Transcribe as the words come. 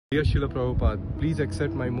Dear Srila Prabhupada, please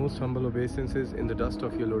accept my most humble obeisances in the dust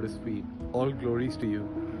of your lotus feet. All glories to you.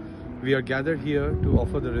 We are gathered here to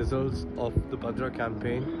offer the results of the Bhadra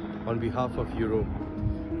campaign on behalf of Europe.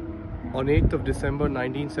 On 8th of December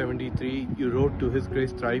 1973, you wrote to His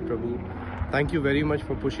Grace Trai Prabhu, "Thank you very much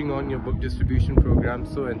for pushing on your book distribution program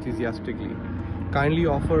so enthusiastically. Kindly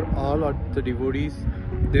offer all of the devotees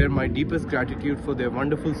there my deepest gratitude for their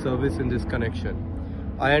wonderful service in this connection.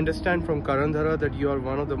 I understand from Karandhara that you are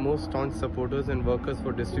one of the most staunch supporters and workers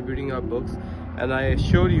for distributing our books, and I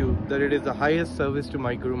assure you that it is the highest service to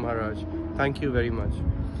my Guru Maharaj. Thank you very much."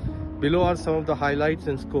 Below are some of the highlights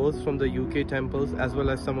and scores from the UK temples as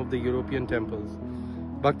well as some of the European temples.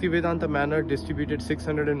 Bhaktivedanta Manor distributed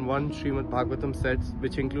 601 Srimad Bhagavatam sets,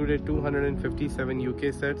 which included 257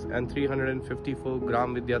 UK sets and 354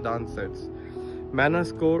 Gram Vidyadan sets. Manor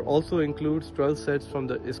score also includes 12 sets from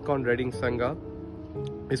the ISKCON Reading Sangha.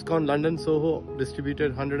 ISKCON London Soho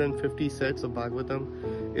distributed 150 sets of Bhagavatam,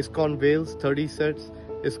 ISKCON Wales 30 sets,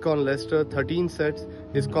 ISKCON Leicester 13 sets,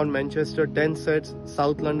 ISKCON Manchester 10 sets,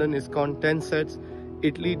 South London ISKCON 10 sets,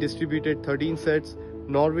 Italy distributed 13 sets,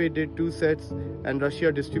 Norway did 2 sets, and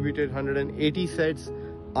Russia distributed 180 sets,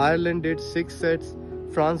 Ireland did 6 sets,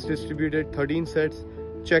 France distributed 13 sets,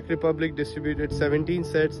 Czech Republic distributed 17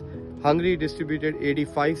 sets, Hungary distributed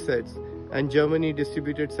 85 sets, and Germany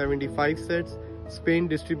distributed 75 sets. Spain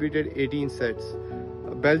distributed 18 sets.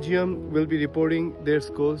 Belgium will be reporting their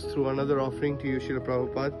scores through another offering to you, Srila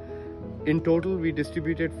Prabhupada. In total, we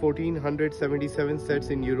distributed 1477 sets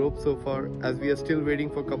in Europe so far, as we are still waiting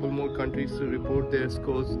for a couple more countries to report their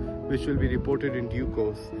scores, which will be reported in due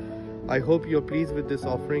course. I hope you are pleased with this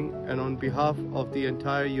offering, and on behalf of the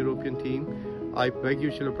entire European team, I beg you,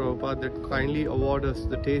 Srila Prabhupada, that kindly award us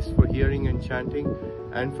the taste for hearing and chanting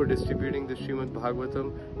and for distributing the Srimad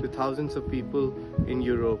Bhagavatam to thousands of people in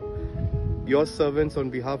Europe. Your servants on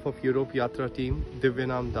behalf of Europe Yatra team,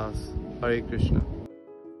 Divyanam Das. Hare Krishna.